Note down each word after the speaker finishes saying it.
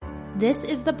This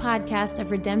is the podcast of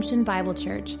Redemption Bible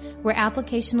Church, where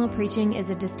applicational preaching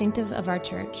is a distinctive of our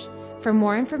church. For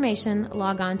more information,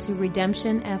 log on to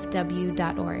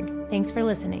redemptionfw.org. Thanks for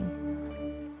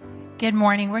listening. Good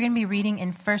morning. We're going to be reading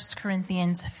in 1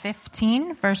 Corinthians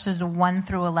 15, verses 1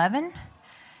 through 11.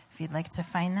 If you'd like to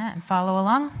find that and follow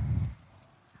along.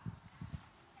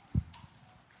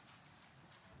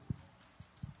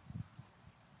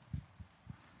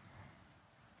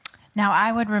 Now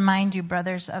I would remind you,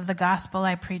 brothers, of the gospel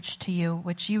I preached to you,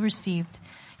 which you received,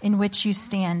 in which you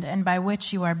stand, and by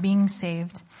which you are being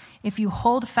saved, if you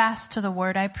hold fast to the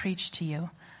word I preached to you,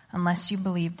 unless you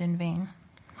believed in vain.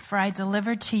 For I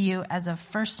delivered to you as of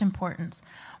first importance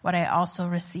what I also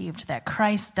received, that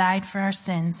Christ died for our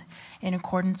sins in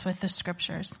accordance with the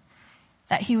Scriptures,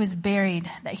 that he was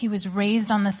buried, that he was raised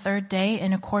on the third day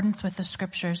in accordance with the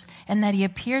Scriptures, and that he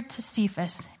appeared to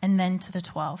Cephas and then to the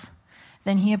 12.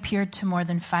 Then he appeared to more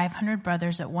than 500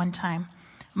 brothers at one time,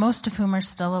 most of whom are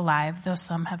still alive, though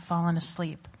some have fallen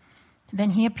asleep.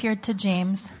 Then he appeared to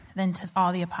James, then to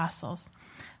all the apostles.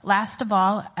 Last of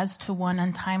all, as to one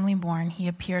untimely born, he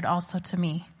appeared also to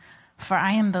me. For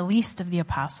I am the least of the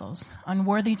apostles,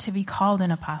 unworthy to be called an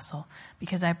apostle,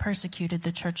 because I persecuted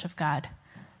the church of God.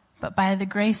 But by the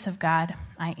grace of God,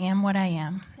 I am what I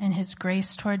am, and his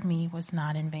grace toward me was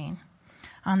not in vain.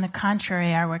 On the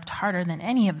contrary, I worked harder than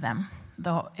any of them,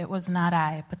 though it was not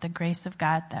I, but the grace of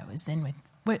God that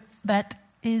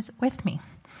is with me.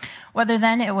 Whether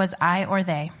then it was I or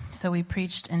they, so we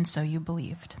preached and so you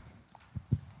believed.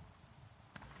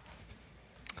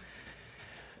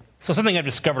 So something I've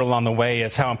discovered along the way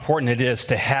is how important it is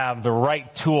to have the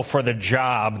right tool for the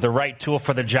job,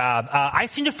 I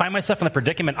seem to find myself in the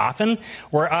predicament often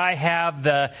where I have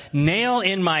the nail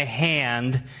in my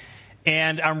hand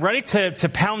and I'm ready to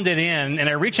pound it in, and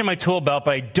I reach in my tool belt,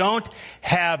 but I don't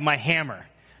have my hammer.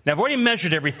 Now, I've already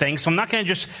measured everything, so I'm not going to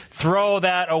just throw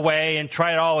that away and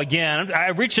try it all again. I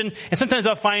reach in, and sometimes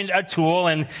I'll find a tool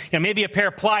and maybe a pair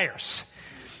of pliers.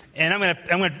 And I'm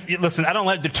going to listen, I don't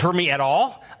let it deter me at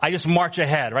all. I just march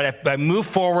ahead, right? I move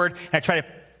forward, and I try to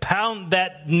pound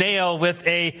that nail with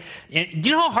do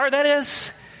you know how hard that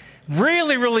is?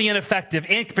 Really, really ineffective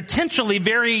and potentially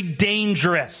very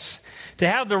dangerous. To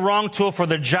have the wrong tool for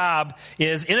the job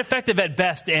is ineffective at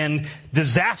best and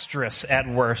disastrous at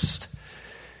worst.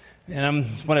 And I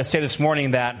want to say this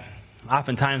morning that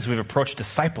oftentimes we've approached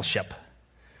discipleship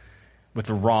with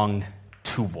the wrong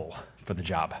tool for the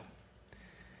job.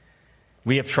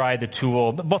 We have tried the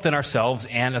tool, both in ourselves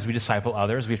and as we disciple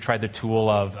others, we've tried the tool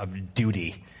of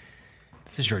duty.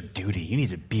 This is your duty. You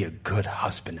need to be a good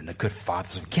husband and a good father.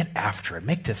 So get after it.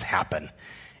 Make this happen.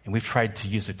 And we've tried to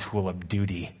use the tool of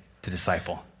duty to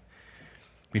disciple.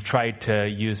 We've tried to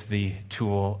use the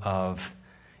tool of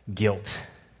guilt.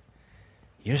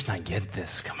 You just not get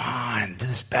this. Come on, do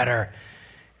this better.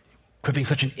 Quit being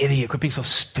such an idiot. Quit being so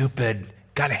stupid.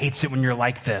 God hates it when you're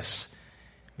like this.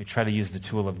 We try to use the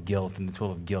tool of guilt, and the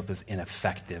tool of guilt is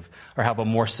ineffective. Or how about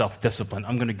more self-discipline?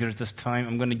 I'm going to get it this time.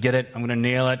 I'm going to get it. I'm going to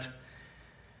nail it.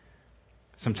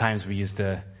 Sometimes we use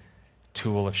the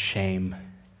tool of shame.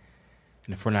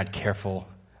 And if we're not careful,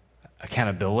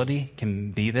 accountability can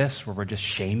be this, where we're just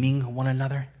shaming one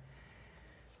another.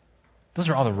 Those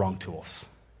are all the wrong tools.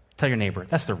 Tell your neighbor,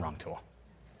 that's the wrong tool.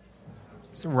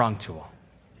 It's the wrong tool.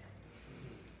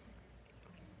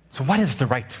 So what is the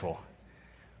right tool?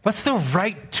 What's the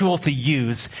right tool to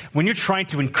use when you're trying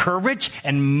to encourage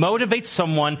and motivate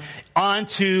someone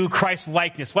onto Christ's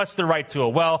likeness? What's the right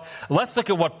tool? Well, let's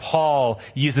look at what Paul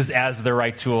uses as the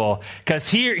right tool. Because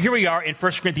here we are in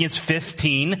 1 Corinthians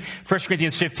 15. 1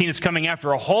 Corinthians 15 is coming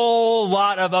after a whole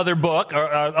lot of other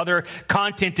other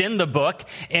content in the book.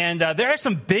 And there are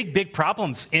some big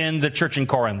problems in the church in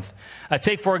Corinth.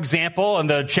 Take, for example, in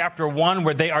the chapter 1,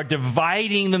 where they are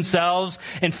dividing themselves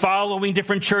and following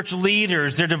different church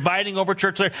leaders. They're dividing over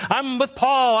church leaders. I'm with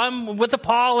Paul. I'm with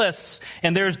Apollos.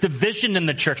 And there's division in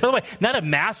the church. By the way, not a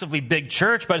massively big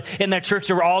church, but in that church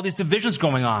there were all these divisions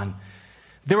going on.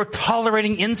 They were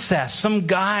tolerating incest. Some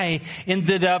guy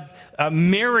ended up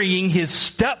marrying his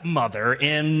stepmother,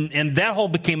 and that whole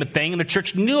became a thing, and the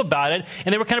church knew about it,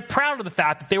 and they were kind of proud of the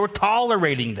fact that they were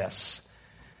tolerating this.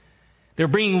 They're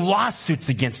bringing lawsuits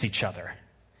against each other.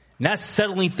 Not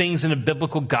settling things in a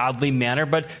biblical, godly manner,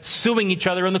 but suing each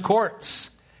other in the courts.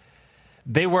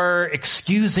 They were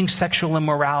excusing sexual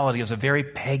immorality. It was a very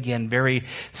pagan, very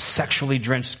sexually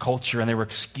drenched culture, and they were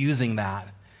excusing that.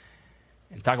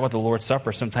 And talk about the Lord's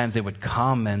Supper. Sometimes they would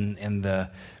come, and the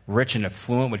rich and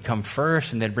affluent would come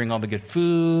first, and they'd bring all the good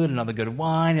food and all the good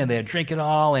wine, and they'd drink it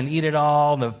all and eat it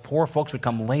all. And the poor folks would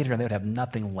come later, and they would have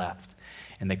nothing left.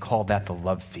 And they called that the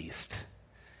love feast.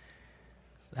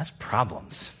 That's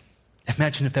problems.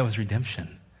 Imagine if that was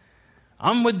redemption.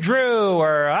 I'm with Drew,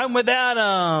 or I'm with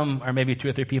Adam, or maybe 2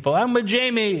 or 3 people. I'm with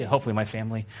Jamie. Hopefully my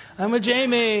family. I'm with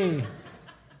Jamie.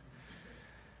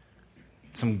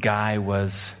 Some guy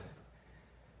was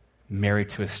married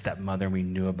to his stepmother, and we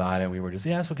knew about it. We were just,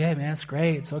 yeah, it's okay, man. It's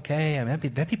great. It's okay. I mean,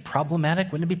 that'd be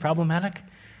problematic. Wouldn't it be problematic?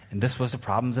 And this was the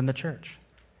problems in the church.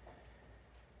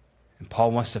 And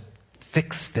Paul wants to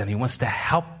fix them. He wants to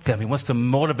help them. He wants to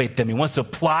motivate them. He wants to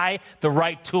apply the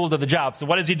right tool to the job. So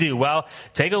what does he do? Well,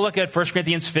 take a look at 1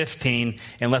 Corinthians 15,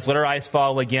 and let's let our eyes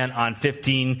fall again on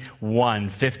 15:1.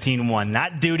 15:1.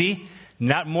 Not duty,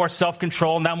 not more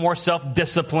self-control, not more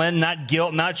self-discipline, not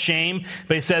guilt, not shame.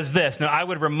 But he says this. Now, I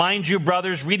would remind you,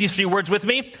 brothers, read these 3 words with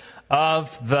me,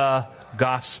 of the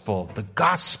gospel. The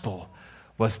gospel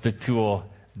was the tool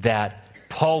that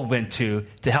Paul went to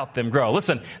help them grow.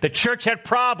 Listen, the church had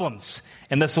problems,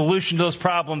 and the solution to those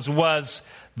problems was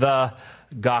the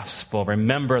gospel.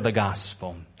 Remember the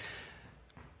gospel.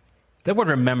 That word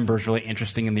remember is really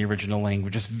interesting in the original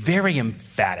language. It's very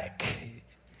emphatic.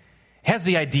 It has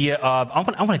the idea of,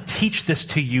 I want to teach this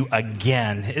to you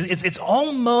again. It's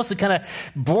almost, it kind of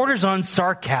borders on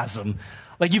sarcasm.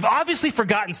 Like, you've obviously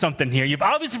forgotten something here. You've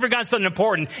obviously forgotten something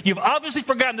important. You've obviously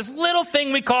forgotten this little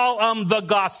thing we call the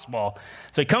gospel.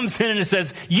 So he comes in and it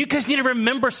says, you guys need to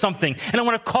remember something. And I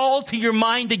want to call to your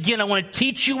mind again. I want to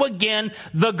teach you again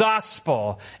the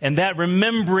gospel. And that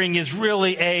remembering is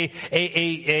really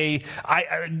the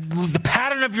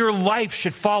pattern of your life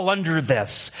should fall under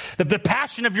this. The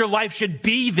passion of your life should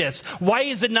be this. Why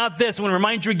is it not this? I want to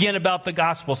remind you again about the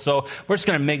gospel. So we're just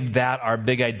going to make that our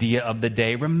big idea of the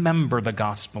day. Remember the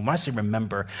gospel. When I say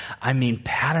remember, I mean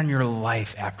pattern your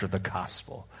life after the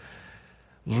gospel.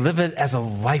 Live it as a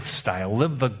lifestyle.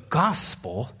 Live the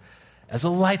gospel as a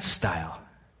lifestyle.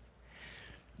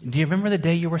 Do you remember the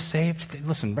day you were saved?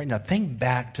 Listen, right now, think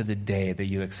back to the day that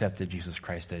you accepted Jesus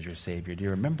Christ as your Savior. Do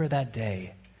you remember that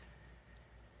day?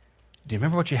 Do you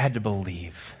remember what you had to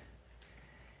believe?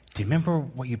 Do you remember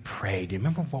what you prayed? Do you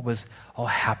remember what was all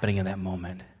happening in that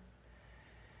moment?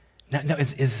 Now,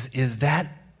 is that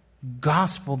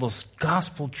gospel, those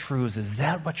gospel truths, is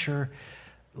that what you're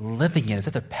living in? Is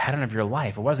that the pattern of your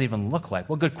life? Or what does it even look like?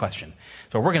 Well, good question.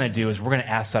 So what we're going to do is we're going to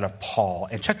ask that of Paul.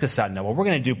 And check this out now. What we're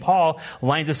going to do, Paul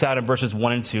lines this out in verses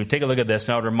 1 and 2. Take a look at this.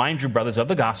 Now, I would remind you, brothers, of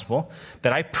the gospel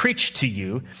that I preached to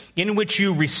you, in which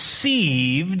you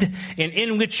received, and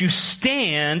in which you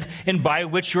stand, and by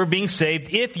which you're being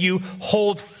saved, if you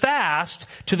hold fast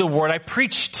to the word I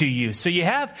preached to you. So you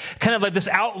have kind of like this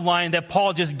outline that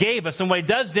Paul just gave us. And what he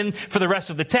does then for the rest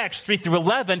of the text, 3 through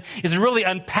 11, is it really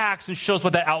unpacks and shows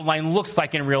what that outline looks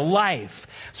like in real life.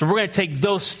 So we're going to take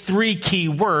those 3 key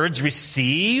words,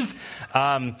 receive,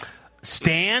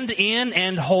 stand in,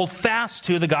 and hold fast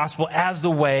to the gospel as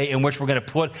the way in which we're going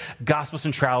to put gospel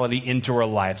centrality into our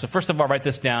life. So first of all, write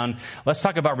this down. Let's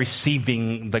talk about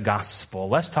receiving the gospel.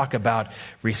 Let's talk about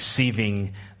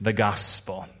receiving the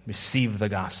gospel. Receive the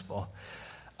gospel.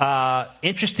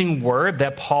 Interesting word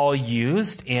that Paul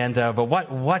used, and but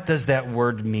what does that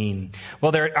word mean?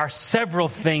 Well, there are several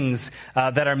things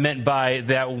that are meant by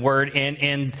that word,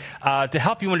 and to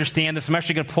help you understand this, I'm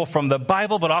actually going to pull from the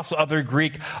Bible, but also other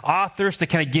Greek authors to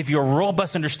kind of give you a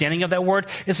robust understanding of that word.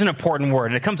 It's an important word,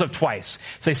 and it comes up twice.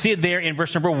 So you see it there in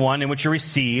verse number 1, in which you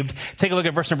received. Take a look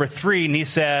at verse number 3, and he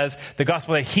says the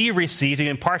gospel that he received, he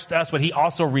imparts to us what he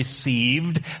also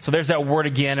received. So there's that word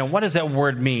again, and what does that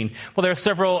word mean? Well, there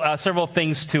are several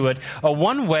things to it.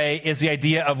 One way is the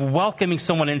idea of welcoming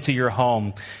someone into your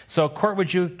home. So, Court,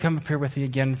 would you come up here with me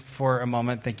again for a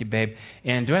moment? Thank you, babe.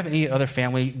 And do I have any other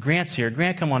family? Grant's here.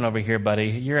 Grant, come on over here,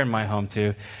 buddy. You're in my home,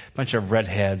 too. Bunch of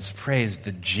redheads. Praise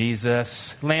to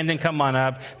Jesus. Landon, come on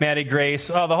up. Maddie, Grace.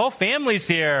 Oh, the whole family's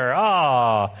here.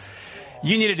 Oh.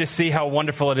 You needed to see how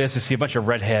wonderful it is to see a bunch of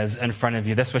redheads in front of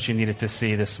you. That's what you needed to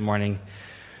see this morning.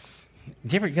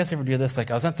 You guys ever do this?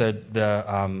 Like, I was at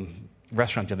the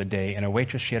restaurant the other day, and a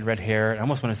waitress, she had red hair, and I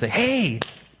almost want to say, hey,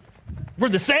 we're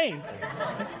the same.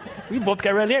 We both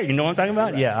got red hair. You know what I'm talking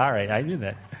about? Yeah, all right, I knew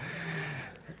that.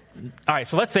 All right,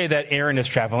 so let's say that Aaron is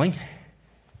traveling,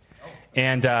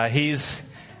 and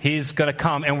he's going to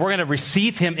come, and we're going to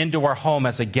receive him into our home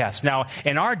as a guest. Now,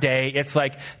 in our day, it's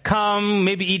like, come,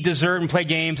 maybe eat dessert and play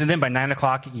games, and then by 9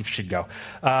 o'clock, you should go.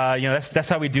 That's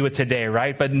how we do it today,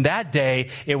 right? But in that day,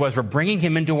 it was, we're bringing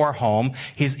him into our home.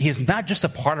 He's not just a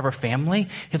part of our family.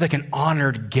 He's like an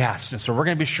honored guest. And so we're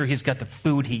going to be sure he's got the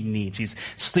food he needs. He's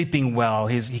sleeping well.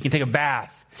 He can take a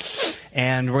bath.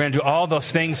 And we're going to do all those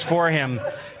things for him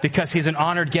because he's an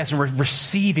honored guest, and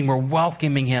we're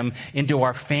welcoming him into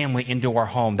our family, into our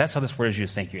home. That's how this word is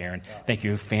used. Thank you, Aaron. Thank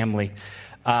you, family.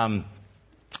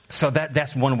 So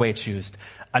that's one way it's used.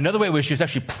 Another way it was used,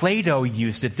 actually Plato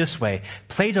used it this way.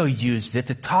 Plato used it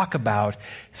to talk about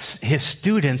his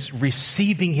students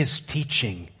receiving his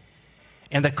teaching.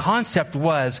 And the concept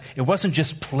was, it wasn't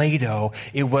just Plato,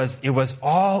 it was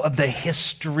all of the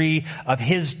history of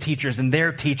his teachers and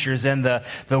their teachers and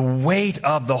the weight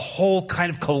of the whole kind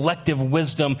of collective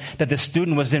wisdom that the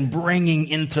student was then bringing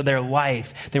into their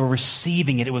life. They were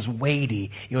receiving it. It was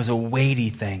weighty. It was a weighty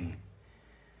thing.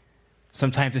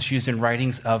 Sometimes it's used in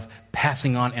writings of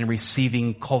passing on and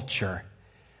receiving culture,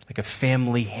 like a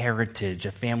family heritage,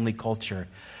 a family culture.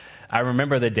 I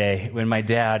remember the day when my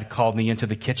dad called me into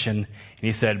the kitchen and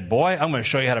he said, "Boy, I'm going to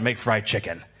show you how to make fried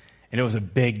chicken." And it was a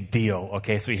big deal.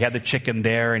 Okay, so he had the chicken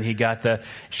there and he got to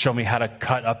show me how to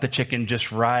cut up the chicken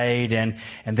just right and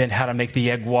then how to make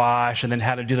the egg wash and then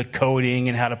how to do the coating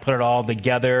and how to put it all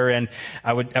together. And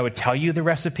I would tell you the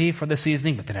recipe for the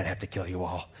seasoning, but then I'd have to kill you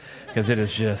all because it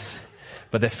is just...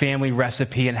 But the family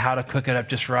recipe and how to cook it up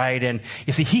just right. And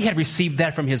you see, he had received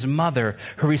that from his mother,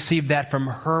 who received that from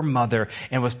her mother,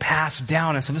 and was passed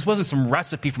down. And so this wasn't some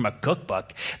recipe from a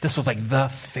cookbook. This was like the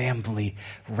family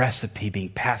recipe being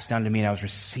passed down to me, and I was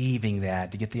receiving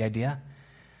that. Do you get the idea?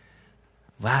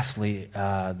 Lastly,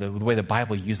 the way the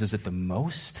Bible uses it the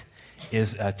most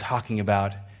is talking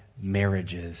about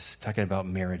marriages.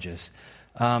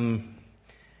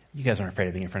 You guys aren't afraid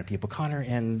of being in front of people. Connor,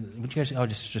 and would you guys,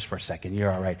 just for a second,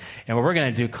 you're all right. And what we're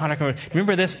going to do, Connor,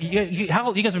 remember this? You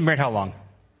guys have been married how long?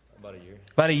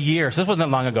 About a year. So this wasn't that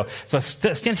long ago. So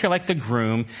stand here like the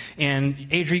groom. And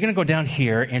Adria, you're going to go down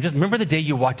here. And just remember the day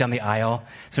you walked down the aisle.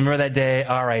 So remember that day?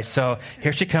 All right. So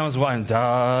here she comes. One.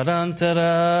 Da, dun, da,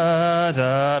 da,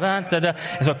 da, dun, da, da.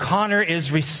 And so Connor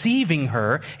is receiving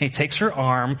her. And he takes her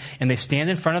arm. And they stand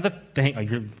in front of the thing. Oh,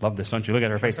 you love this, don't you? Look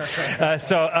at her face.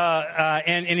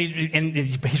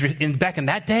 And back in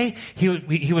that day,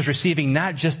 he was receiving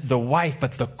not just the wife,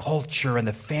 but the culture and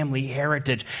the family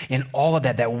heritage and all of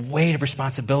that weight of responsibility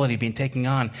being taken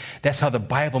on. That's how the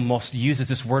Bible most uses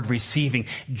this word receiving.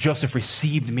 Joseph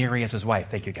received Mary as his wife.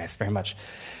 Thank you guys very much.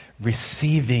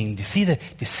 Receiving. Do you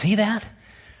see that?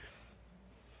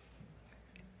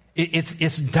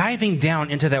 It's diving down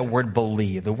into that word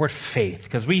believe, the word faith,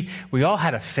 because we all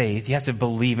had a faith. You have to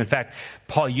believe. In fact,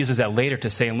 Paul uses that later to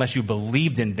say, unless you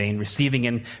believed in vain, receiving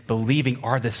and believing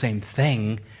are the same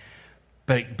thing.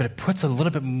 But it puts a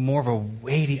little bit more of a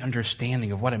weighty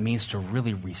understanding of what it means to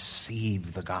really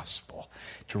receive the gospel,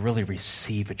 to really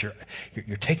receive it. You're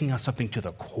taking on something to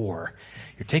the core.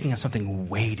 You're taking on something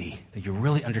weighty that you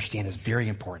really understand is very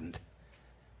important.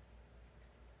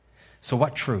 So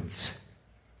what truths?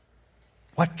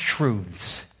 What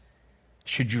truths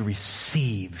should you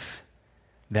receive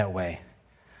that way?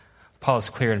 Paul is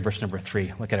clear in verse number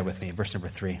 3. Look at it with me, verse number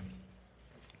 3.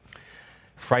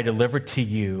 For I delivered to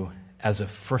you as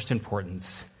of first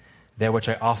importance that which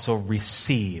I also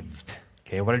received.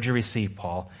 Okay, what did you receive,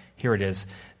 Paul? Here it is,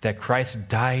 that Christ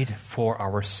died for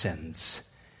our sins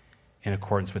in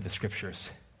accordance with the Scriptures,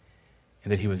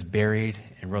 and that he was buried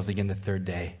and rose again the third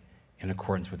day in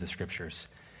accordance with the Scriptures.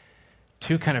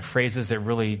 Two kind of phrases that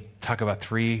really talk about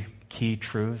three key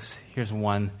truths. Here's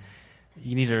one.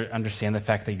 You need to understand the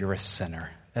fact that you're a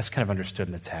sinner. That's kind of understood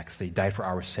in the text. That he died for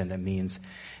our sin. That means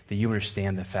that you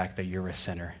understand the fact that you're a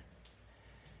sinner.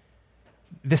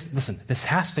 This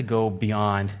has to go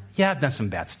beyond, I've done some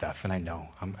bad stuff, and I know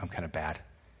I'm kind of bad.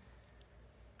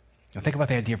 Now think about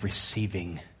the idea of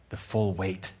receiving the full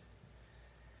weight.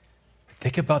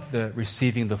 Think about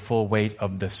receiving the full weight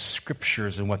of the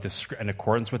Scriptures and in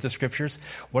accordance with the Scriptures.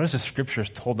 What has the Scriptures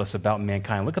told us about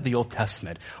mankind? Look at the Old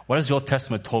Testament. What has the Old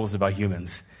Testament told us about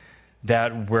humans?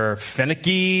 That we're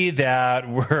finicky, that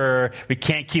we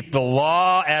can't keep the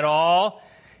law at all.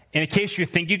 And in case you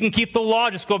think you can keep the law,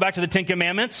 just go back to the Ten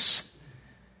Commandments.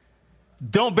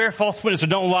 Don't bear false witness or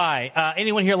don't lie.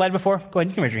 Anyone here lied before? Go ahead,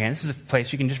 you can raise your hand. This is a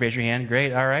place you can just raise your hand.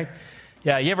 Great, all right.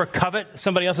 Yeah, you ever covet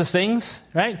somebody else's things,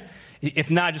 right?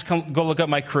 If not, just go look up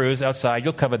my Cruise outside.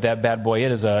 You'll covet that bad boy.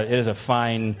 It is a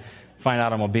fine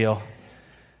automobile.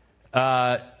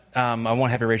 I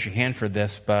won't have you raise your hand for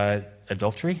this, but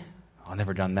adultery? I've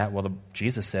never done that. Well,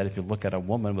 Jesus said if you look at a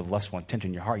woman with lustful intent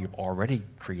in your heart, you've already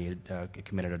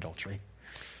committed adultery.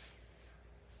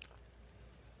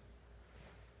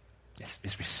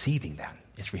 It's receiving that.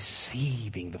 It's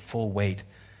receiving the full weight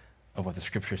of what the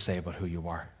Scriptures say about who you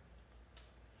are.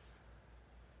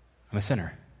 I'm a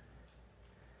sinner.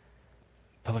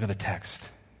 But look at the text.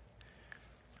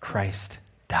 Christ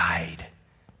died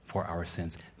for our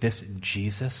sins. This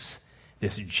Jesus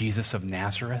of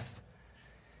Nazareth,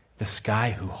 this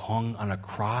guy who hung on a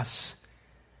cross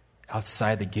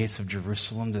outside the gates of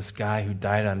Jerusalem, this guy who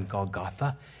died on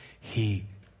Golgotha, he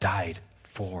died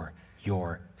for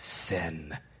your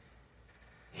sin.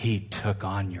 He took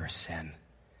on your sin.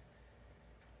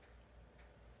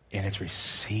 And it's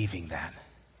receiving that,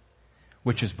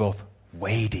 which is both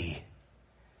weighty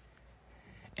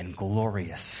and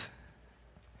glorious.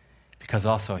 Because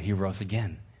also he rose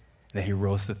again. That he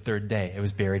rose the third day. It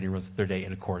was buried and rose the third day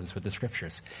in accordance with the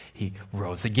scriptures. He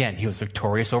rose again. He was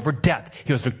victorious over death.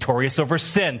 He was victorious over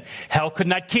sin. Hell could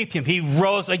not keep him. He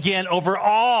rose again over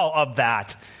all of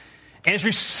that. And it's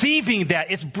receiving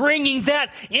that. It's bringing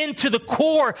that into the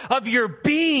core of your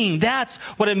being. That's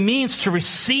what it means to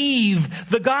receive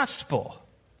the gospel.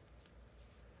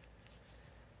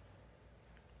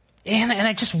 And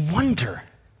I just wonder,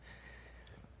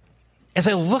 as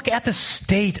I look at the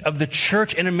state of the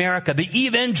church in America, the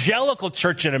evangelical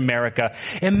church in America,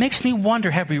 it makes me wonder,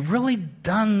 have we really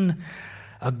done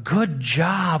a good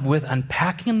job with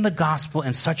unpacking the gospel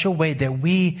in such a way that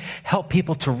we help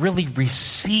people to really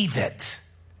receive it?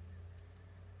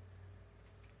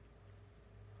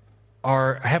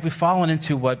 Or have we fallen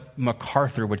into what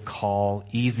MacArthur would call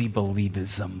easy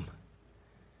believism?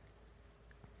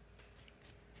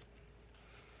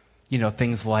 You know,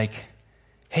 things like,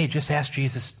 hey, just ask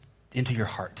Jesus into your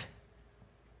heart.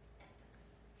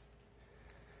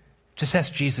 Just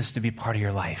ask Jesus to be part of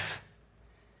your life.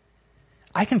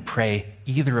 I can pray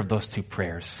either of those two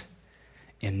prayers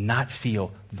and not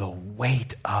feel the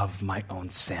weight of my own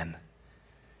sin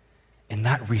and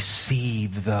not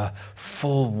receive the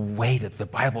full weight that the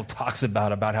Bible talks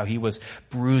about how he was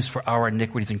bruised for our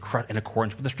iniquities in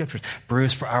accordance with the scriptures,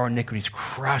 bruised for our iniquities,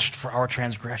 crushed for our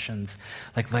transgressions.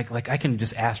 Like I can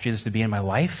just ask Jesus to be in my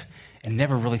life and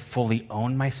never really fully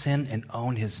own my sin and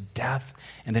own his death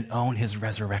and then own his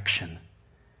resurrection.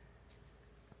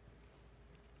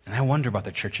 And I wonder about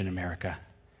the church in America.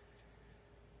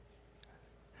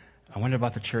 I wonder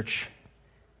about the church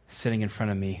sitting in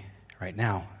front of me right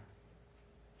now.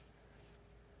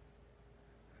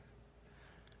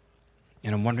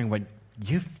 And I'm wondering what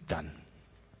you've done.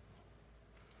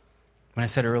 When I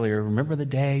said earlier, remember the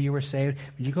day you were saved?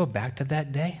 Would you go back to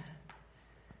that day?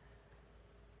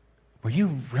 Were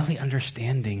you really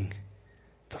understanding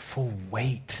the full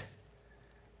weight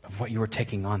of what you were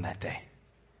taking on that day?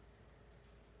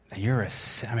 That you're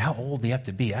how old do you have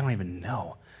to be? I don't even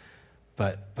know.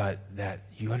 But that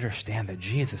you understand that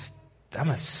Jesus, I'm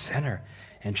a sinner,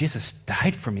 and Jesus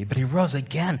died for me, but he rose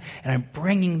again, and I'm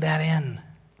bringing that in.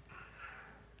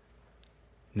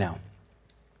 Now,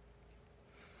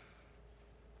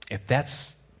 if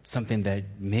that's something that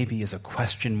maybe is a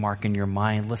question mark in your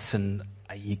mind, listen,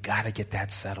 you got to get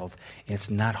that settled. It's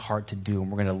not hard to do,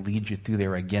 and we're going to lead you through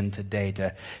there again today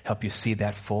to help you see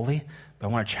that fully. But I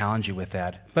want to challenge you with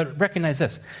that. But recognize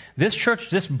this.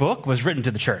 This book was written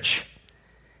to the church.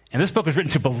 And this book was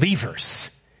written to believers.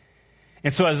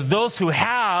 And so as those who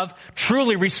have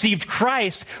truly received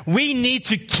Christ, we need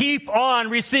to keep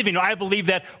on receiving. I believe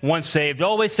that once saved,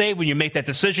 always saved. When you make that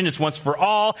decision, it's once for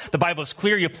all. The Bible is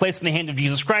clear. You're placed in the hand of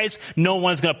Jesus Christ. No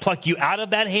one's going to pluck you out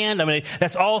of that hand. I mean,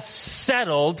 that's all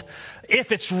settled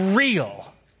if it's real.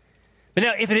 But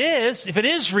now, if it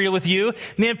is real with you,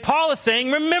 man, Paul is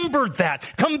saying, remember that.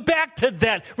 Come back to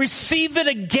that. Receive it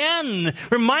again.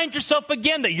 Remind yourself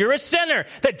again that you're a sinner,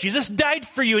 that Jesus died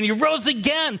for you and he rose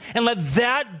again. And let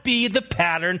that be the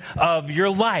pattern of your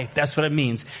life. That's what it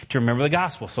means to remember the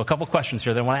gospel. So a couple questions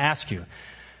here that I want to ask you.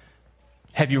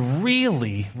 Have you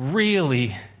really,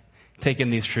 really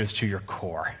taken these truths to your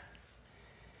core?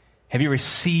 Have you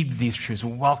received these truths,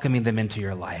 welcoming them into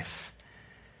your life?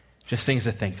 Just things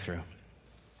to think through.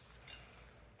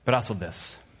 But also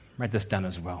this, write this down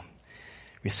as well.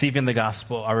 Receiving the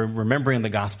gospel, or remembering the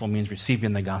gospel means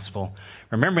receiving the gospel.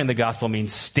 Remembering the gospel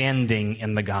means standing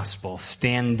in the gospel.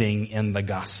 Standing in the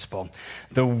gospel.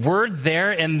 The word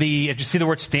there if you see the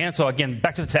word stand, so again,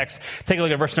 back to the text, take a look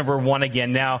at verse number 1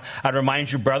 again. Now, I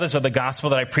remind you, brothers, of the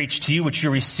gospel that I preached to you, which you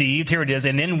received. Here it is,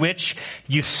 and in which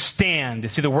you stand. You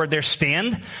see the word there,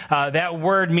 stand? That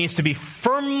word means to be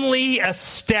firmly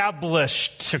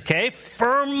established, okay?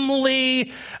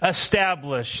 Firmly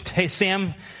established. Hey,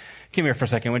 Sam, come here for a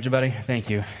second, would you, buddy? Thank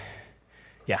you.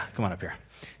 Yeah, come on up here.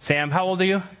 Sam, how old are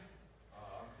you? I'm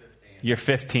 15. You're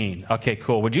 15. Okay,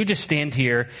 cool. Would you just stand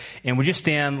here, and would you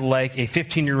stand like a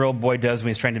 15-year-old boy does when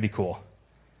he's trying to be cool?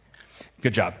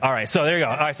 Good job. All right, so there you go.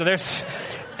 All right, so there's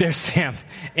Sam.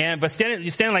 But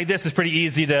standing like this is pretty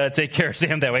easy to take care of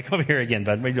Sam that way. Come over here again,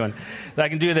 bud. What are you doing? I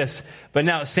can do this. But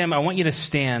now, Sam, I want you to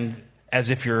stand as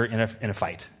if you're in a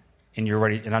fight. And you're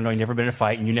ready, and I know you've never been in a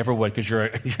fight, and you never would because you're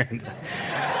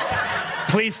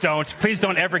Please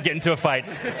don't ever get into a fight.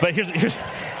 But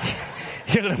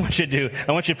Here's what I want you to do.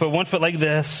 I want you to put one foot like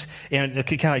this and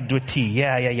kind of like do a T.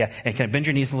 Yeah. And kind of bend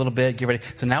your knees a little bit. Get ready.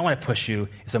 So now when I push you,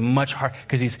 it's a much harder,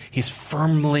 because he's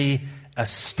firmly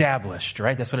established,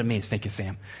 right? That's what it means. Thank you,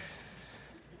 Sam.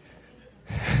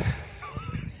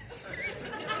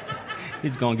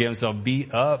 He's going to get himself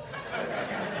beat up.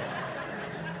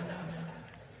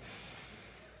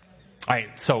 All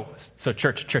right. So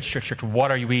church, what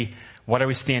are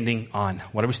we standing on?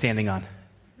 What are we standing on?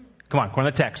 Come on,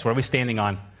 according to the text, what are we standing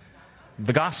on?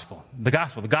 The gospel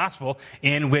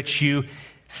in which you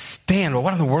stand. Well,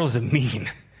 what in the world does it mean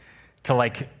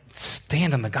to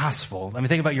stand on the gospel? I mean,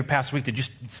 think about your past week. Did you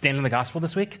stand in the gospel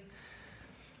this week?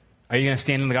 Are you going to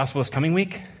stand in the gospel this coming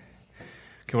week?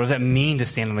 Okay, what does that mean to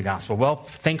stand in the gospel? Well,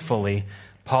 thankfully,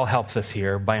 Paul helps us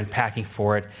here by unpacking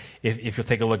for it, if you'll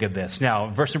take a look at this. Now,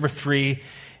 verse number 3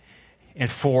 and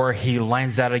 4, he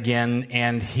lines that again,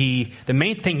 and the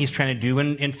main thing he's trying to do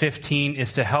in 15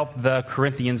 is to help the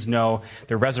Corinthians know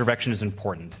the resurrection is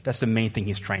important. That's the main thing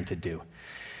he's trying to do.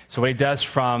 So what he does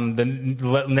from the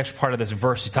next part of this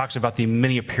verse, he talks about the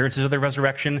many appearances of the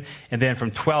resurrection, and then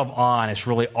from 12 on, it's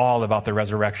really all about the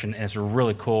resurrection, and it's a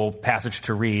really cool passage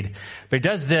to read. But he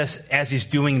does this as he's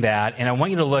doing that, and I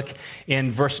want you to look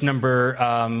in verse number,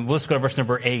 let's go to verse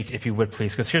number 8, if you would,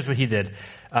 please, because here's what he did.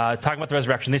 Talking about the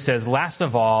resurrection, he says, last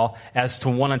of all, as to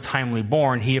one untimely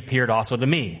born, he appeared also to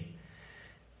me.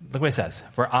 Look what he says.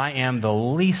 For I am the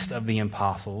least of the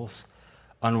apostles,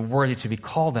 unworthy to be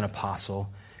called an apostle,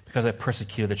 because I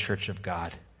persecuted the church of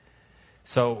God.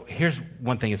 So here's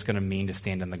one thing it's going to mean to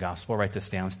stand in the gospel. Write this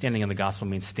down. Standing in the gospel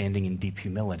means standing in deep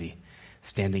humility.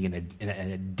 Standing in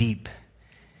a deep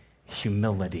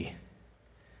humility.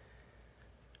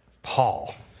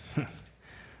 Paul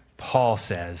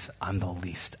says, I'm the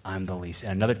least. In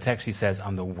another text, he says,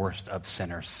 I'm the worst of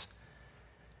sinners.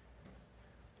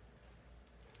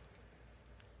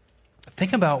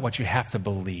 Think about what you have to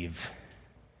believe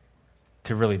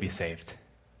to really be saved.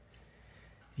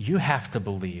 You have to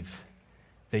believe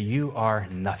that you are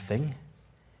nothing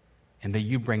and that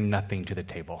you bring nothing to the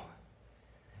table.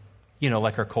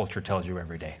 Like our culture tells you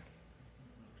every day.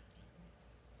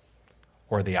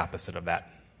 Or the opposite of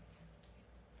that.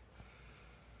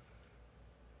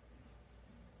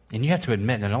 And you have to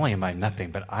admit, not only am I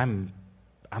nothing, but I'm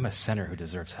a sinner who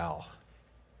deserves hell.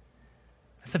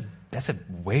 That's a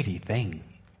weighty thing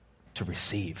to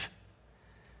receive.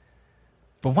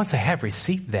 But once I have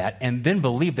received that and then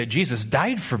believe that Jesus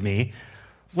died for me,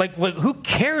 who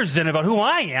cares then about who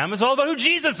I am? It's all about who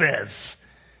Jesus is.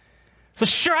 So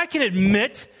sure, I can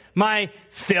admit my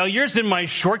failures and my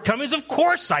shortcomings. Of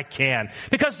course I can,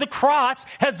 because the cross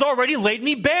has already laid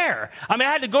me bare. I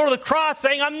had to go to the cross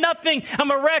saying, I'm nothing, I'm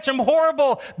a wretch, I'm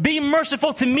horrible. Be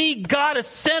merciful to me, God, a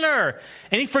sinner.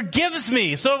 And he forgives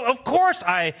me. So of course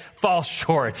I fall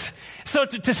short. So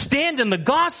to stand in the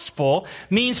gospel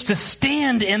means to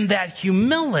stand in that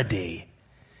humility.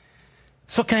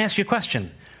 So can I ask you a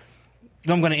question?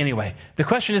 No, I'm going to anyway. The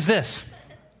question is this.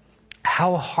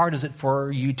 How hard is it for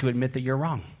you to admit that you're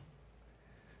wrong?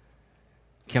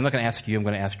 Okay, I'm not going to ask you, I'm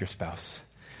going to ask your spouse.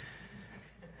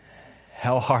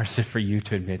 How hard is it for you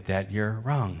to admit that you're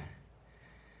wrong?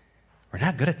 We're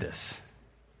not good at this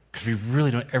because we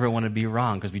really don't ever want to be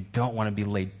wrong, because we don't want to be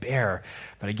laid bare.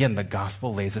 But again, the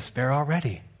gospel lays us bare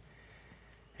already.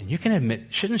 And you can admit,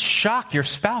 it shouldn't shock your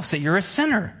spouse that you're a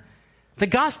sinner. The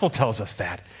gospel tells us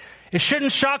that. It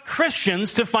shouldn't shock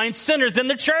Christians to find sinners in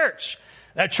the church.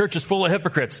 That church is full of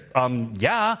hypocrites.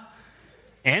 Yeah.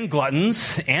 And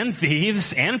gluttons, and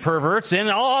thieves, and perverts, and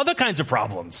all other kinds of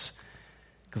problems.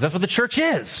 Because that's what the church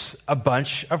is. A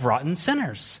bunch of rotten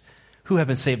sinners who have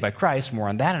been saved by Christ. More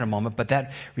on that in a moment. But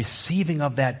that receiving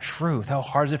of that truth, how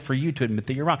hard is it for you to admit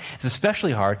that you're wrong? It's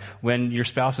especially hard when your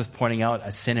spouse is pointing out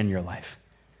a sin in your life.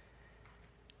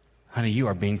 Honey, you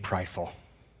are being prideful.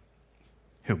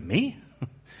 Who, me?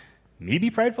 Me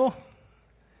be prideful?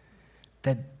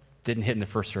 That didn't hit in the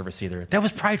first service either. That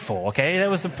was prideful, okay? That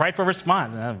was a prideful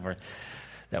response.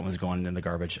 That one's going in the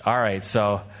garbage. All right,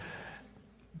 so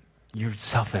you're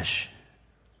selfish.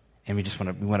 And we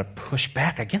want to push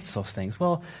back against those things.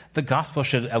 Well, the gospel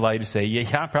should allow you to say,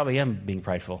 yeah, I probably am being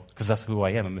prideful, because that's who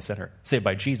I am. I'm a sinner. Saved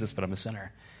by Jesus, but I'm a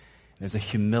sinner. There's a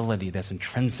humility that's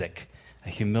intrinsic, a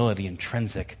humility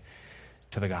intrinsic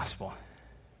to the gospel.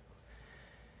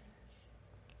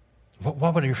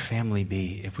 What would your family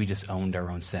be if we just owned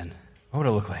our own sin? What would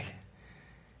it look like?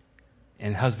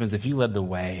 And husbands, if you led the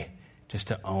way just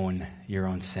to own your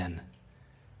own sin,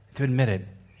 to admit it,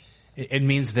 it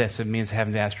means this. It means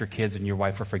having to ask your kids and your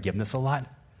wife for forgiveness a lot.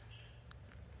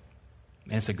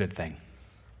 And it's a good thing,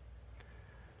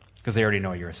 because they already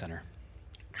know you're a sinner.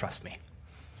 Trust me.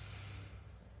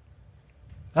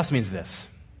 It also means this.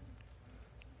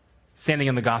 Standing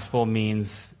in the gospel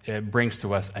means it brings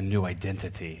to us a new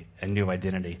identity,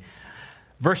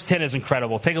 Verse 10 is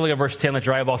incredible. Take a look at verse 10. Let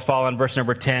your eyeballs fall on verse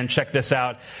number 10. Check this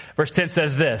out. Verse 10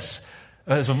 says this.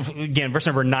 Again, verse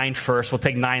number 9 first. We'll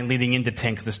take 9 leading into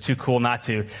 10 because it's too cool not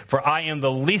to. For I am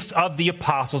the least of the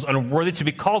apostles, unworthy to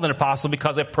be called an apostle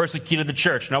because I persecuted the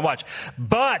church. Now watch.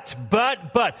 But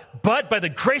by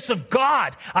the grace of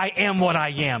God, I am what I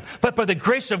am. But by the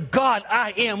grace of God,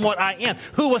 I am what I am.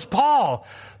 Who was Paul?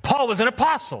 Paul was an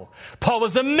apostle. Paul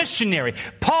was a missionary.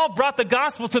 Paul brought the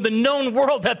gospel to the known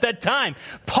world at that time.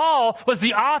 Paul was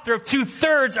the author of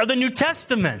 2/3 of the New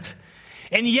Testament.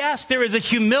 And yes, there is a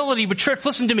humility, but church,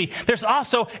 listen to me. There's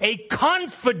also a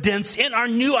confidence in our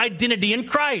new identity in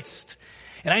Christ.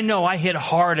 And I know I hit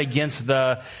hard against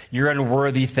the you're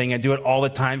unworthy thing. I do it all the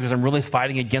time because I'm really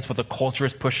fighting against what the culture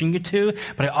is pushing you to.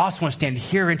 But I also want to stand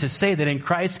here and to say that in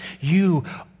Christ, you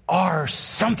are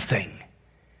something.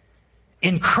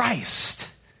 In Christ.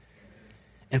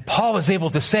 And Paul was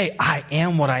able to say, I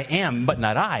am what I am, but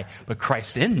not I, but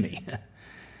Christ in me.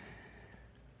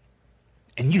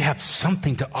 And you have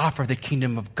something to offer the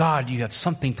kingdom of God. You have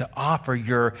something to offer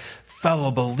your fellow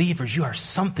believers. You are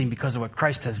something because of what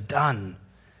Christ has done.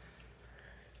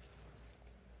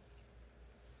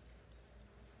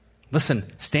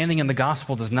 Listen, standing in the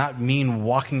gospel does not mean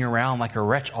walking around like a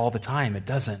wretch all the time. It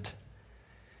doesn't.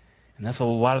 And that's a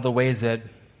lot of the ways that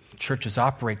churches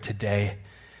operate today,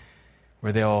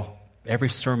 where every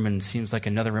sermon seems like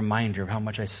another reminder of how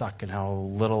much I suck and how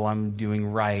little I'm doing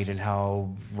right and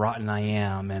how rotten I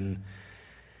am. And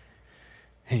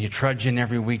you trudge in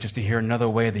every week just to hear another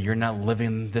way that you're not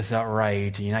living this out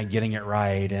right and you're not getting it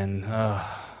right. And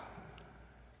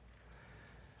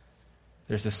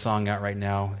there's this song out right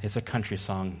now. It's a country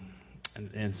song.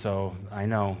 And so I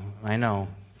know.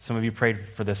 Some of you prayed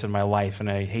for this in my life,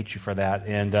 and I hate you for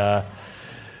that.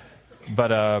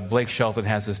 But Blake Shelton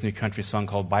has this new country song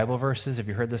called Bible Verses. Have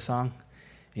you heard this song?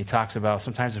 He talks about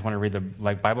sometimes I just want to read the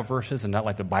Bible verses and not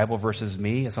like the Bible versus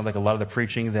me. It sounds like a lot of the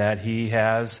preaching that he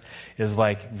has is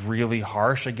like really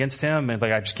harsh against him, and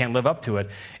like I just can't live up to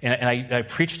it. And I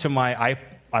preach to my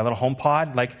little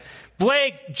HomePod like,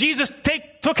 Blake, Jesus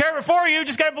took care of it for you. You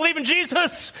just got to believe in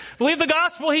Jesus. Believe the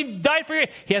gospel. He died for you.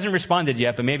 He hasn't responded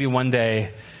yet, but maybe one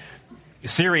day.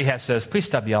 Siri says, please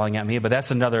stop yelling at me, but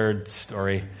that's another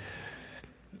story.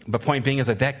 But point being is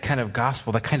that kind of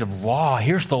gospel, that kind of law,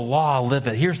 here's the law, live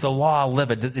it. Here's the law,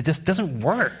 live it. It just doesn't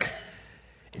work.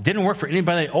 It didn't work for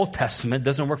anybody in the Old Testament. It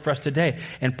doesn't work for us today.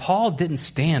 And Paul didn't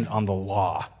stand on the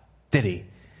law, did he?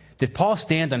 Did Paul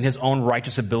stand on his own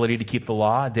righteous ability to keep the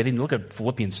law? Did he? Look at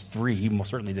Philippians 3. He most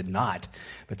certainly did not.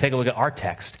 But take a look at our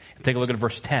text. Take a look at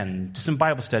verse 10. Just in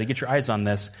Bible study, get your eyes on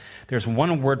this. There's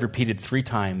one word repeated 3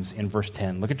 times in verse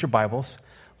 10. Look at your Bibles.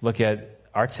 Look at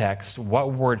our text.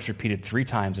 What word's repeated 3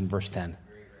 times in verse 10?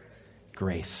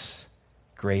 Grace.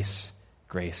 Grace,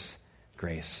 grace,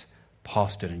 grace. Paul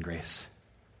stood in grace.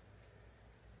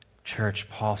 Church,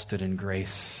 Paul stood in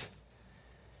grace.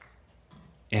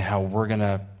 And how we're going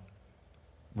to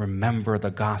remember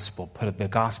the gospel, put the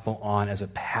gospel on as a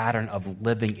pattern of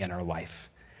living in our life.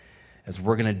 As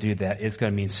we're going to do that, it's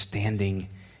going to mean standing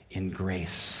in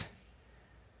grace.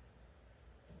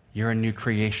 You're a new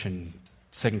creation.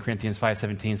 2 Corinthians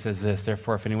 5:17 says this,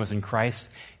 therefore, if anyone's in Christ,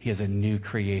 he is a new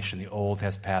creation. The old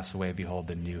has passed away. Behold,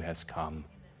 the new has come.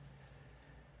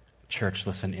 Church,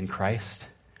 listen, in Christ,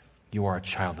 you are a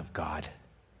child of God.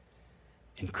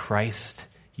 In Christ,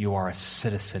 you are a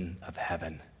citizen of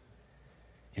heaven.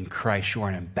 In Christ, you are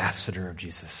an ambassador of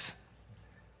Jesus.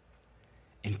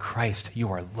 In Christ,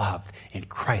 you are loved. In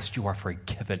Christ, you are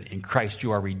forgiven. In Christ,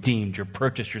 you are redeemed. You're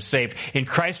purchased. You're saved. In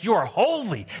Christ, you are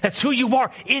holy. That's who you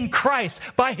are. In Christ,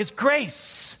 by His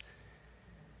grace.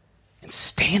 And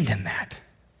stand in that.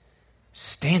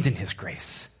 Stand in His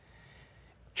grace.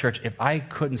 Church, if I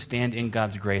couldn't stand in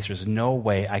God's grace, there's no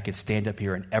way I could stand up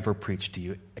here and ever preach to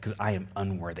you because I am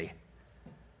unworthy.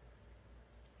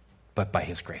 But by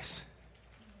His grace.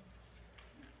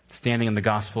 Standing in the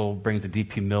gospel brings a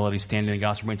deep humility. Standing in the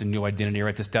gospel brings a new identity.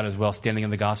 Write this down as well. Standing in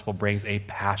the gospel brings a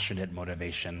passionate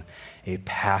motivation. A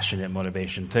passionate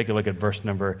motivation. Take a look at verse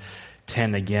number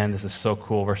 10 again. This is so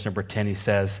cool. Verse number 10, he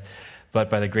says, but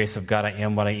by the grace of God I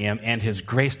am what I am, and His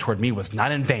grace toward me was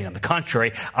not in vain. On the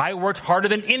contrary, I worked harder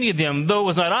than any of them, though it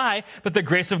was not I, but the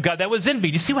grace of God that was in me.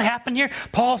 Do you see what happened here?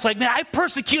 Paul's like, man, I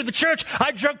persecuted the church.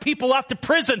 I drug people off to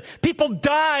prison. People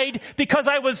died because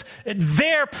I was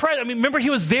there. Remember he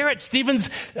was there at Stephen's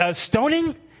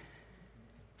stoning?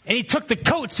 And he took the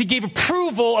coats. He gave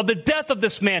approval of the death of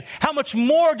this man. How much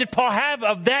more did Paul have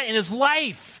of that in his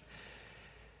life?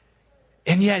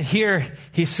 And yet here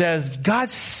he says, God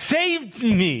saved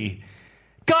me.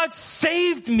 God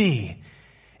saved me.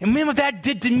 And man, what that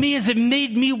did to me is it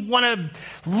made me want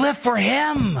to live for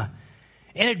him.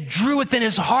 And it drew within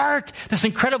his heart this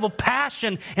incredible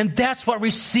passion. And that's what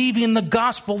receiving the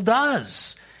gospel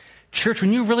does. Church,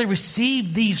 when you really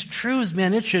receive these truths,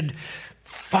 man, it should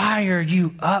fire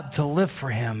you up to live for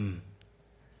him.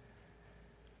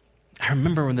 I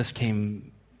remember when this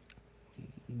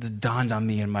dawned on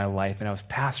me in my life, and I was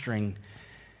pastoring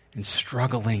and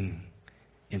struggling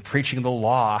and preaching the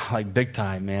law like big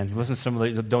time, man. Listen to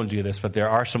somebody, don't do this, but there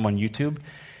are some on YouTube.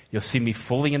 You'll see me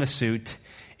fully in a suit,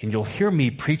 and you'll hear me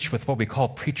preach with what we call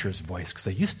preacher's voice, because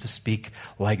I used to speak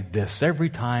like this every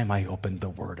time I opened the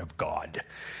Word of God.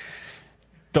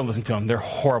 Don't listen to them. They're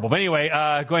horrible. But anyway,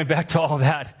 going back to all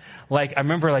that, like, I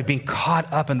remember like being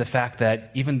caught up in the fact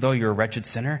that even though you're a wretched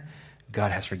sinner,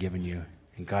 God has forgiven you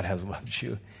and God has loved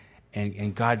you.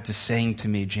 And God just saying to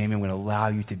me, Jamie, I'm going to allow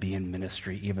you to be in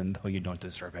ministry even though you don't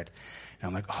deserve it. And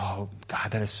I'm like, oh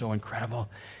God, that is so incredible.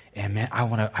 And man, I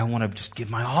want to just give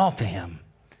my all to him.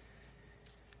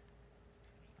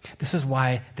 This is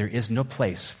why there is no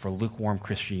place for lukewarm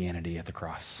Christianity at the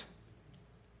cross.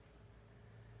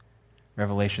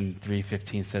 Revelation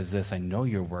 3:15 says this, I know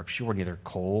your works. You are neither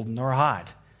cold nor hot.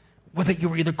 With it, you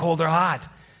were either cold or hot.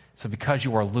 So because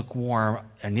you are lukewarm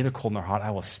and neither cold nor hot,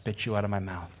 I will spit you out of my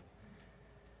mouth.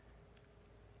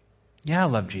 Yeah, I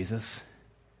love Jesus.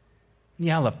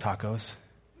 Yeah, I love tacos.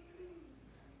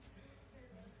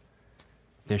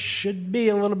 There should be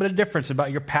a little bit of difference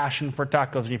about your passion for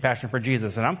tacos and your passion for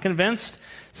Jesus. And I'm convinced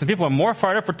some people are more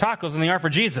fired up for tacos than they are for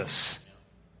Jesus.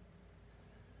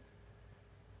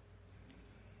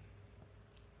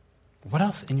 What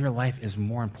else in your life is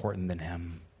more important than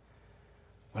him?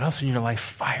 What else in your life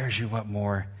fires you up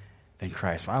more than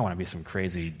Christ? Well, I want to be some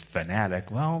crazy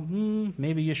fanatic. Well,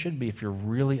 maybe you should be if you're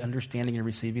really understanding and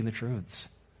receiving the truths.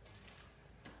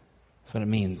 That's what it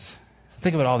means. So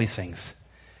think about all these things.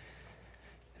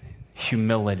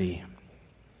 Humility,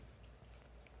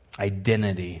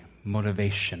 identity,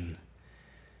 motivation.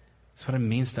 That's what it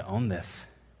means to own this.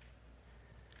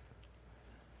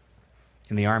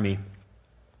 In the Army,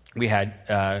 we had,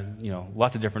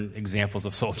 lots of different examples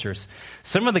of soldiers.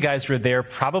 Some of the guys were there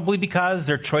probably because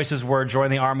their choices were join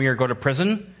the Army or go to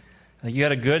prison. You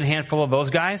had a good handful of those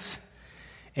guys.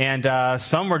 And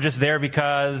some were just there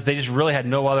because they just really had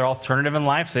no other alternative in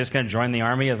life. So they just kind of joined the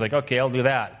Army. I was like, okay, I'll do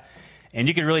that. And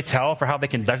you could really tell for how they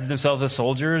conducted themselves as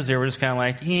soldiers. They were just kind of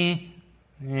like,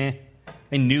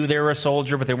 They knew they were a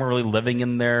soldier, but they weren't really living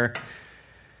in their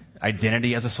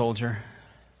identity as a soldier.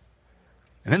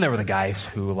 And then there were the guys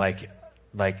who like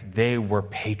they were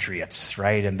patriots,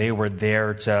 right? And they were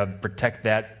there to protect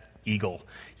that eagle.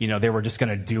 You know, they were just going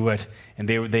to do it. And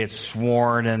they had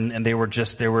sworn and they were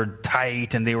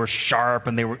tight and they were sharp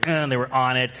and they were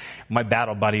on it. My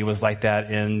battle buddy was like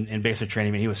that in basic training.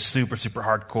 I mean, he was super, super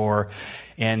hardcore.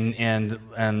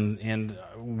 And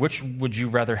which would you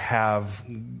rather have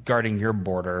guarding your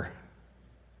border?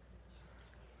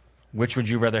 Which would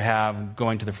you rather have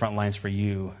going to the front lines for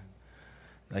you?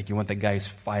 Like, you want the guy who's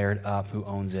fired up, who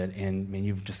owns it. And I mean,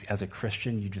 you've just, as a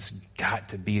Christian, you just got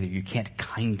to be there. You can't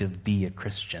kind of be a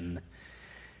Christian.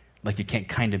 Like, you can't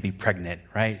kind of be pregnant,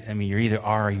 right? I mean, you either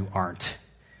are or you aren't.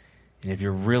 And if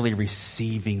you're really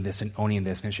receiving this and owning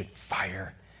this, man, it should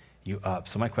fire you up.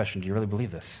 So my question, do you really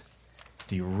believe this?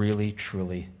 Do you really,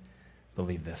 truly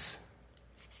believe this?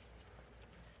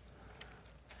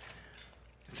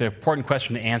 It's an important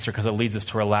question to answer because it leads us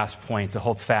to our last point, to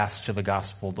hold fast to the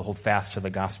gospel, to hold fast to the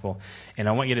gospel. And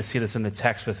I want you to see this in the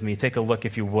text with me. Take a look,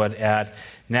 if you would, at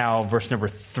now verse number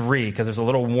 3, because there's a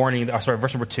little warning,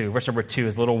 verse number 2. Verse number 2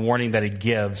 is a little warning that it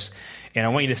gives. And I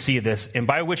want you to see this. And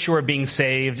by which you are being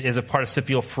saved is a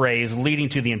participial phrase leading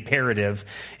to the imperative.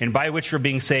 And by which you're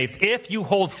being saved, if you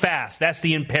hold fast, that's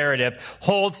the imperative.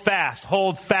 Hold fast,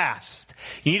 hold fast.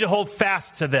 You need to hold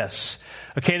fast to this.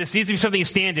 Okay, this needs to be something you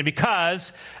stand in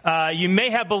because you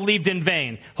may have believed in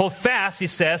vain. Hold fast, he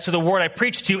says, to the word I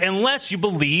preached to you, unless you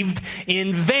believed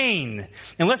in vain.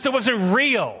 Unless it wasn't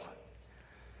real.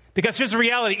 Because here's the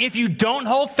reality. If you don't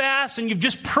hold fast and you've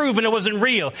just proven it wasn't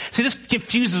real. See, this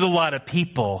confuses a lot of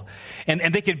people.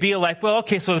 And they could be like, well,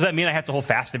 okay, so does that mean I have to hold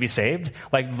fast to be saved?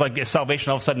 Like is salvation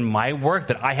all of a sudden my work,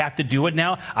 that I have to do it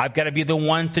now? I've got to be the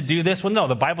one to do this? Well, no,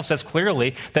 the Bible says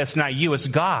clearly that it's not you, it's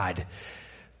God.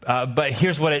 But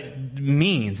here's what it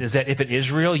means, is that if it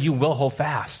is real, you will hold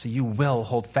fast. You will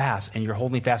hold fast, and your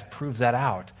holding fast proves that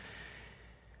out.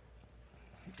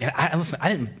 And listen,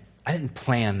 I didn't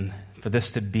plan for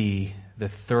this to be the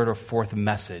third or fourth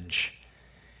message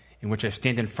in which I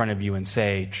stand in front of you and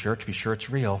say, church, be sure it's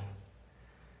real.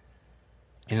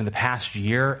 And in the past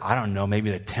year, I don't know, maybe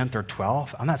the 10th or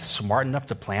 12th, I'm not smart enough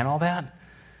to plan all that.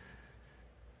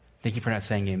 Thank you for not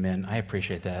saying amen. I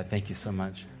appreciate that. Thank you so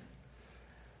much.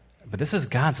 But this is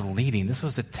God's leading. This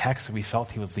was the text that we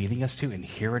felt he was leading us to. And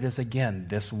here it is again,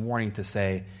 this warning to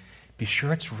say, be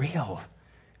sure it's real.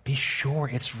 Be sure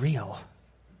it's real.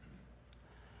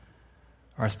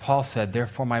 Or as Paul said,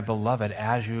 therefore, my beloved,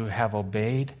 as you have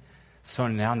obeyed, so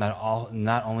now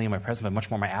not only in my presence, but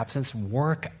much more in my absence,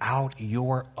 work out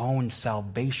your own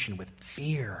salvation with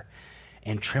fear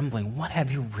and trembling. What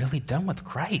have you really done with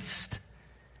Christ?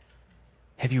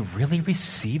 Have you really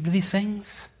received these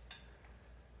things?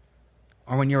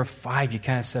 Or when you were 5, you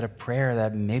kind of said a prayer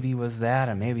that maybe was that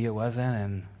and maybe it wasn't.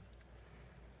 And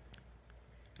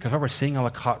because what we're seeing all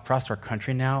across our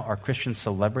country now are Christian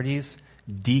celebrities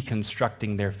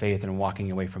deconstructing their faith and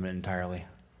walking away from it entirely.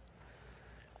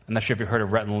 I'm not sure if you've heard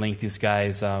of Rhett and Link. These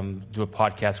guys do a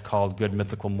podcast called Good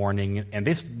Mythical Morning, and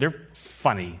they're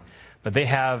funny, but they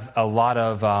have a lot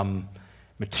of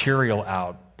material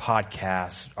out,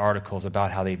 podcasts, articles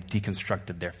about how they've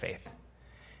deconstructed their faith.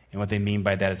 And what they mean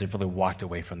by that is they've really walked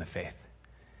away from the faith.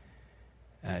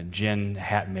 Jen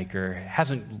Hatmaker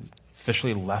hasn't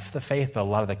officially left the faith, but a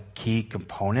lot of the key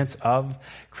components of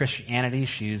Christianity,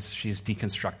 she's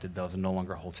deconstructed those and no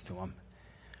longer holds to them.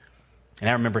 And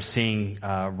I remember seeing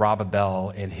Rob Abel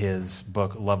in his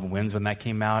book Love Wins when that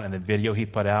came out, and the video he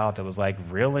put out that was like,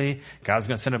 really? God's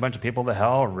going to send a bunch of people to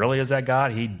hell? Really, is that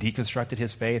God? He deconstructed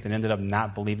his faith and ended up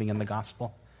not believing in the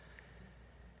gospel.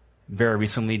 Very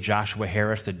recently, Joshua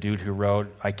Harris, the dude who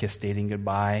wrote I Kiss Dating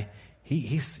Goodbye,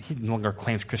 he no longer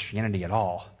claims Christianity at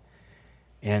all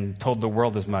and told the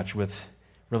world as much with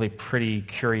really pretty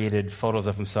curated photos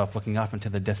of himself looking off into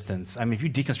the distance. I mean, if you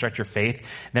deconstruct your faith,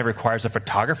 and that requires a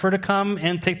photographer to come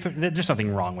and take, there's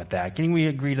something wrong with that. Can we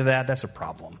agree to that? That's a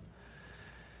problem.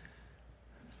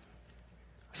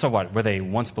 So what? Were they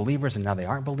once believers and now they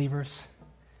aren't believers?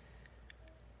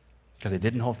 Because they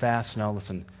didn't hold fast? No,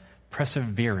 listen.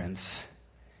 Perseverance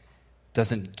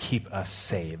doesn't keep us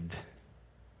saved.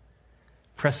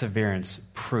 Perseverance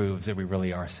proves that we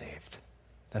really are saved.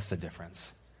 That's the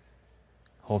difference.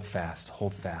 Hold fast,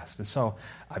 hold fast. And so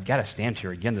I've got to stand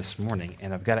here again this morning,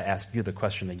 and I've got to ask you the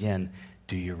question again,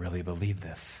 do you really believe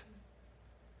this?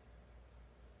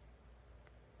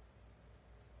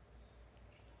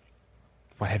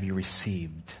 What have you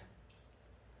received?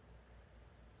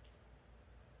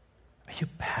 Are you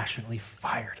passionately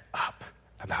fired up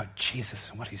about Jesus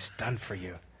and what he's done for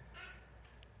you?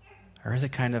 Or is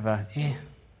it kind of a,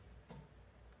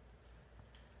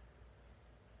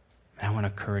 I want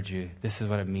to encourage you, this is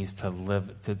what it means to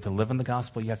live in the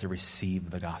gospel. You have to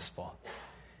receive the gospel.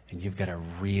 And you've got to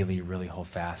really, really hold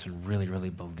fast and really, really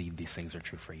believe these things are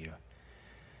true for you.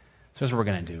 So here's what we're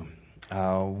going to do.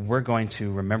 We're going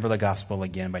to remember the gospel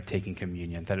again by taking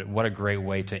communion. What a great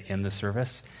way to end the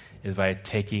service is by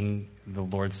taking the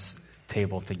Lord's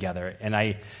table together. And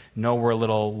I know we're a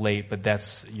little late, but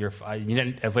that's you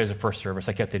didn't as late as the first service.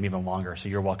 I kept it even longer, so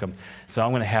you're welcome. So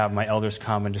I'm going to have my elders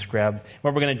come and just grab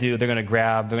what we're going to do. They're going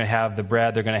to have the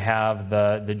bread, they're going to have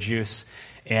the juice,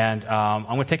 and I'm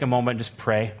going to take a moment and just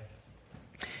pray.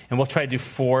 And we'll try to do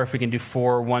 4, if we can do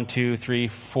 4, 1, 2, 3,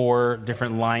 4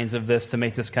 different lines of this to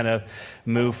make this kind of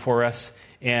move for us.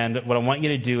 And what I want you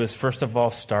to do is, first of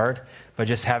all, start by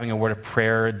just having a word of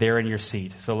prayer there in your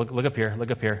seat. So look up here,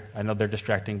 look up here. I know they're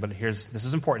distracting, but this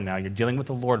is important now. You're dealing with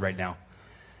the Lord right now.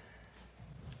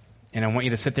 And I want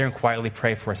you to sit there and quietly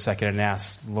pray for a second and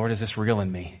ask, Lord, is this real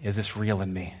in me? Is this real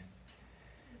in me?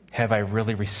 Have I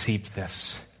really received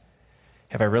this?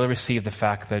 Have I really received the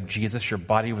fact that, Jesus, your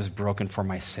body was broken for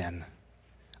my sin?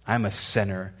 I'm a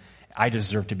sinner. I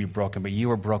deserve to be broken, but you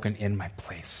were broken in my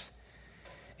place.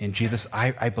 And Jesus,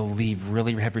 I believe,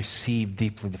 really have received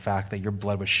deeply the fact that your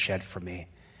blood was shed for me.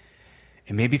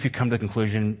 And maybe if you come to the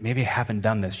conclusion, maybe I haven't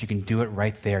done this, you can do it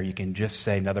right there. You can just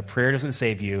say, now the prayer doesn't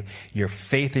save you. Your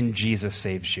faith in Jesus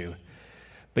saves you.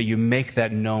 But you make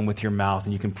that known with your mouth,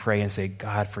 and you can pray and say,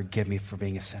 God, forgive me for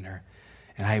being a sinner.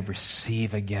 And I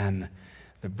receive again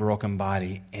the broken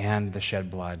body and the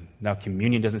shed blood. Now,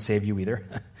 communion doesn't save you either.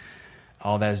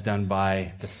 All that is done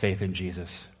by the faith in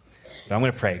Jesus. But I'm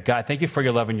going to pray. God, thank you for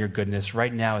your love and your goodness.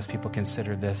 Right now, as people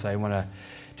consider this, I want to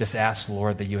just ask,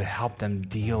 Lord, that you would help them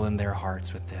deal in their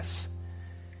hearts with this.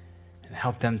 And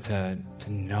help them to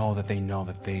know that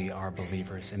they are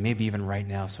believers. And maybe even right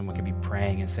now, someone could be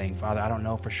praying and saying, Father, I don't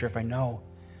know for sure if I know.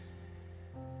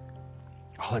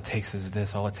 All it takes is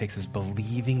this. All it takes is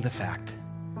believing the fact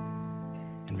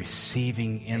and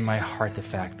receiving in my heart the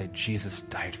fact that Jesus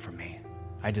died for me.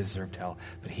 I deserved hell,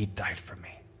 but he died for me.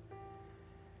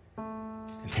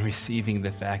 And then receiving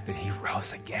the fact that he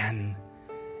rose again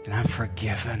and I'm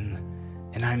forgiven,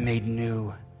 and I'm made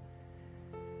new.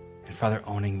 And Father,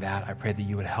 owning that, I pray that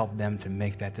you would help them to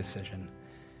make that decision,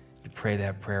 to pray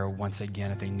that prayer once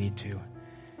again if they need to,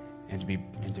 and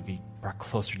to be brought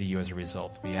closer to you as a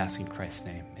result. We ask in Christ's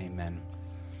name, amen.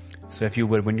 So if you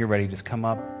would, when you're ready, just come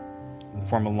up,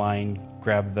 form a line,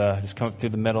 just come up through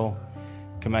the middle,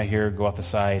 come out here, go out the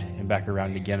side, and back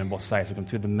around again on both sides. So come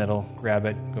through the middle, grab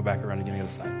it, go back around again on the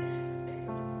other side.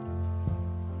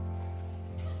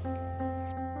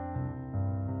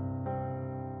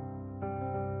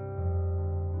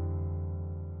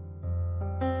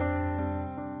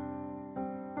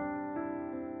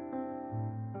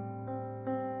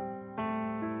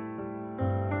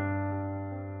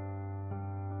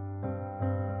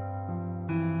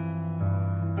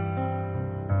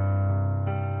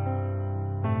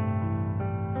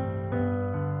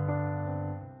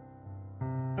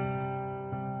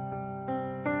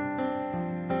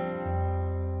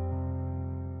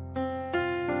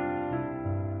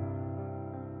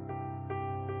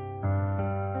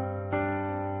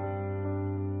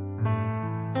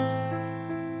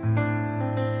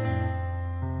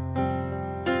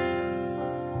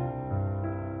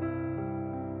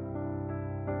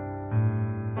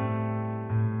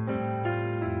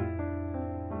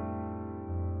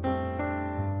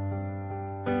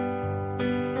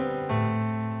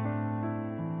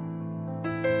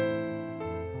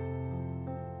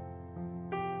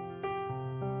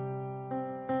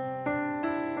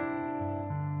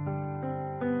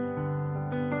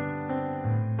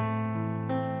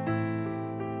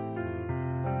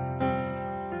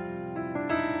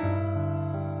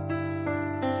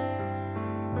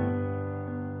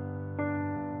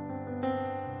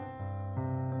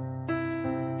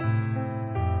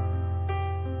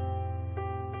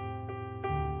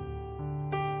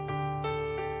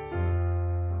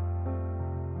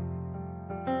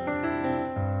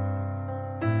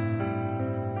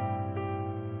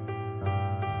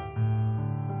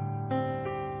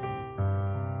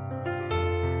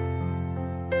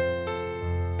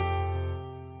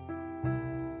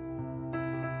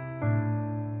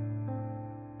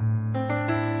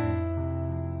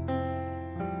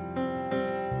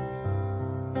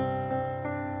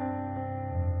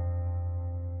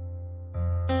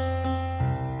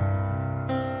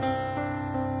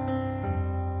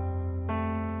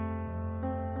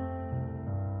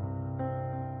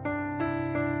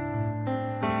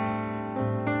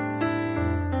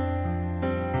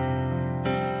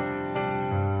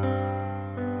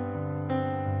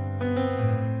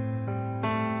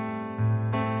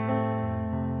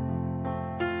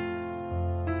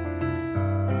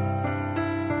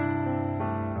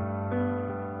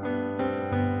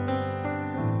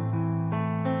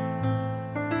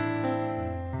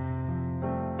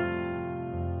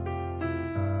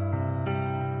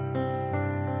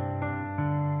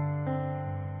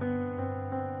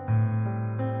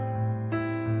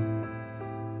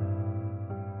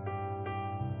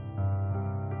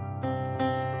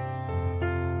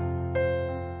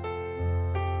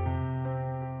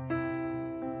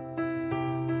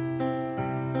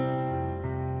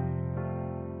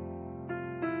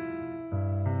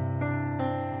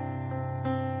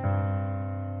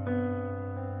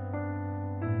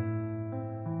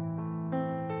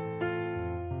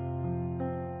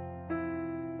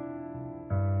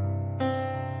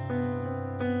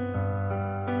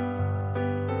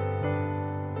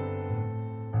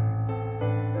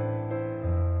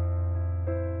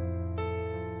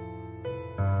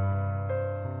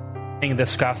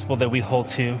 This gospel that we hold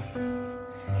to,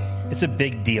 it's a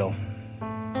big deal.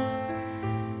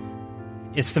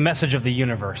 It's the message of the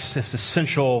universe. It's the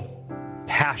central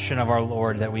passion of our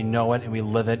Lord that we know it and we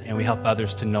live it and we help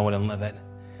others to know it and live it.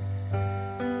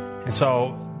 And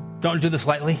so don't do this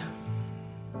lightly.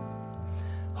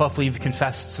 Hopefully you've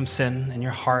confessed some sin in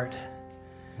your heart.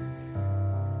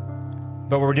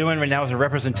 But what we're doing right now is a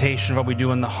representation of what we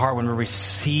do in the heart when we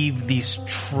receive these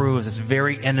truths. It's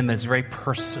very intimate. It's very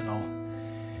personal.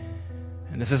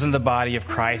 And this isn't the body of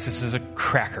Christ. This is a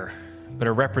cracker. But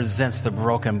it represents the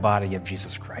broken body of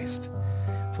Jesus Christ.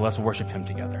 So let's worship him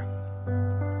together.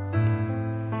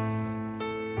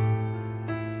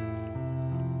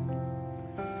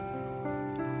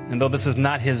 And though this is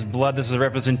not his blood, this is a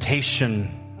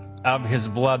representation of his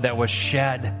blood that was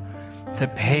shed to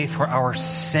pay for our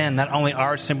sin, not only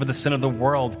our sin, but the sin of the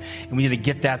world. And we need to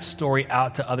get that story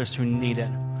out to others who need it.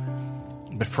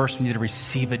 But first, we need to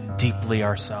receive it deeply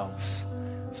ourselves.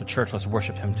 So church, let's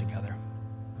worship him together.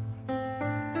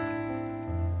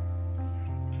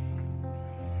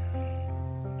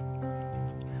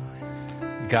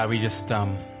 God, we just,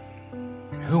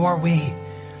 who are we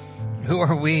Who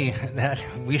are we that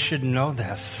we should know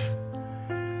this?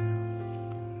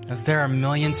 As there are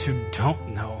millions who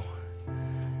don't know,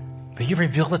 but you've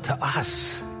revealed it to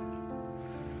us.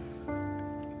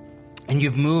 And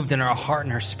you've moved in our heart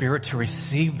and our spirit to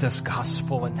receive this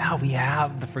gospel, and now we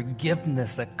have the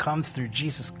forgiveness that comes through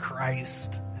Jesus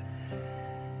Christ.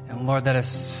 And Lord, that is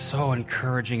so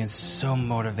encouraging and so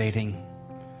motivating.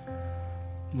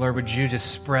 Lord, would you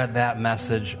just spread that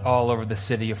message all over the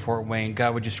city of Fort Wayne?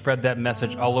 God, would you spread that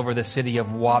message all over the city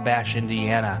of Wabash,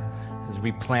 Indiana, as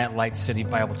we plant Light City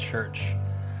Bible Church?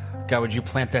 God, would you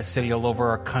plant that city all over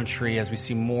our country as we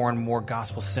see more and more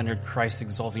gospel-centered,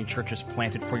 Christ-exalting churches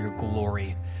planted for your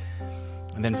glory?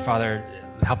 And then, Father,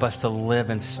 help us to live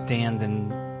and stand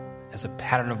in, as a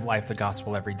pattern of life, the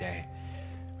gospel every day.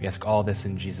 We ask all this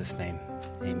in Jesus' name.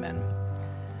 Amen.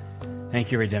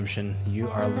 Thank you, Redemption. You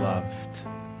are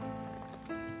loved.